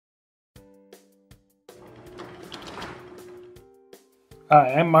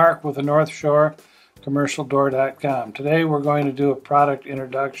Hi, I'm Mark with the North Shore CommercialDoor.com. Today we're going to do a product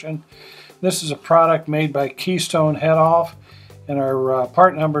introduction. This is a product made by Keystone Heddolf, and our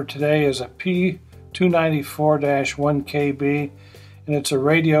part number today is a P294-1KB, and it's a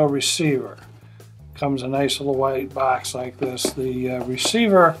radio receiver. Comes in a nice little white box like this. The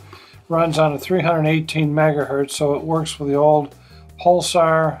receiver runs on a 318 megahertz, so it works with the old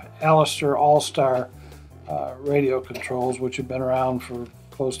Pulsar, Allstar, Allstar radio controls, which have been around for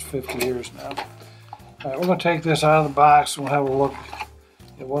close to 50 years now. All right, we're going to take this out of the box and we'll have a look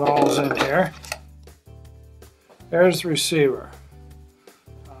at what all is in here. There's the receiver.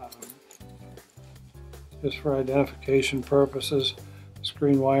 Just for identification purposes,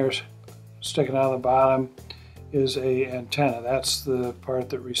 screen wires sticking out of the bottom is a antenna. That's the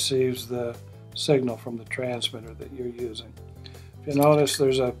part that receives the signal from the transmitter that you're using. If you notice,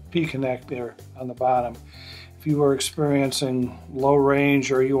 there's a P connector on the bottom. If you were experiencing low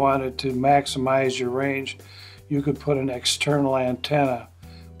range or you wanted to maximize your range, you could put an external antenna.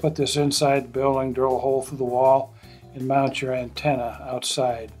 Put this inside the building, drill a hole through the wall, and mount your antenna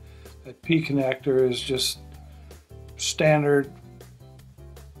outside. That P connector is just standard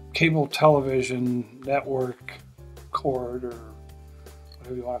cable television network cord, or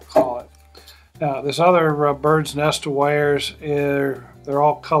whatever you want to call it. Now, this other bird's nest of wires, they're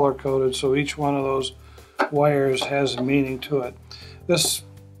all color coded, so each one of those wires has a meaning to it. This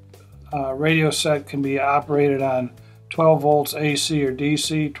radio set can be operated on 12 volts AC or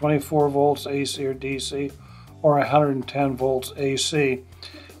DC, 24 volts AC or DC, or 110 volts AC.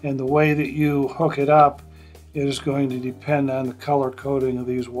 And the way that you hook it up is going to depend on the color coding of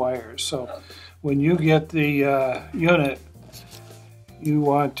these wires. So when you get the unit, you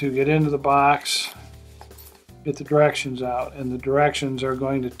want to get into the box, get the directions out, and the directions are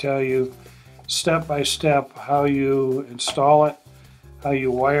going to tell you step by step how you install it, how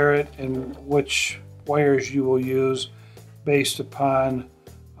you wire it, and which wires you will use based upon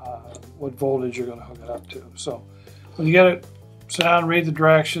what voltage you're going to hook it up to. So when you get it, sit down, read the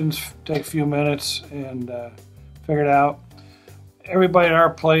directions, take a few minutes, and figure it out. Everybody at our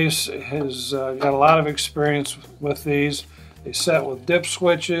place has got a lot of experience with these. They set with dip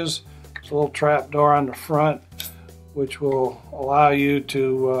switches. There's a little trap door on the front which will allow you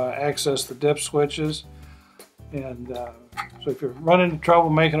to access the dip switches. And so if you're running into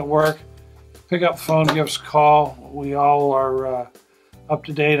trouble making it work, pick up the phone, give us a call. We all are up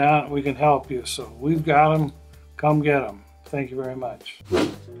to date on it. We can help you. So we've got them. Come get them. Thank you very much.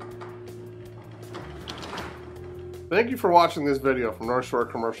 Thank you for watching this video from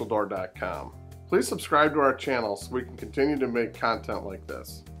NorthShoreCommercialDoor.com. Please subscribe to our channel so we can continue to make content like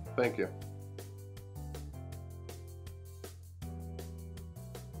this. Thank you.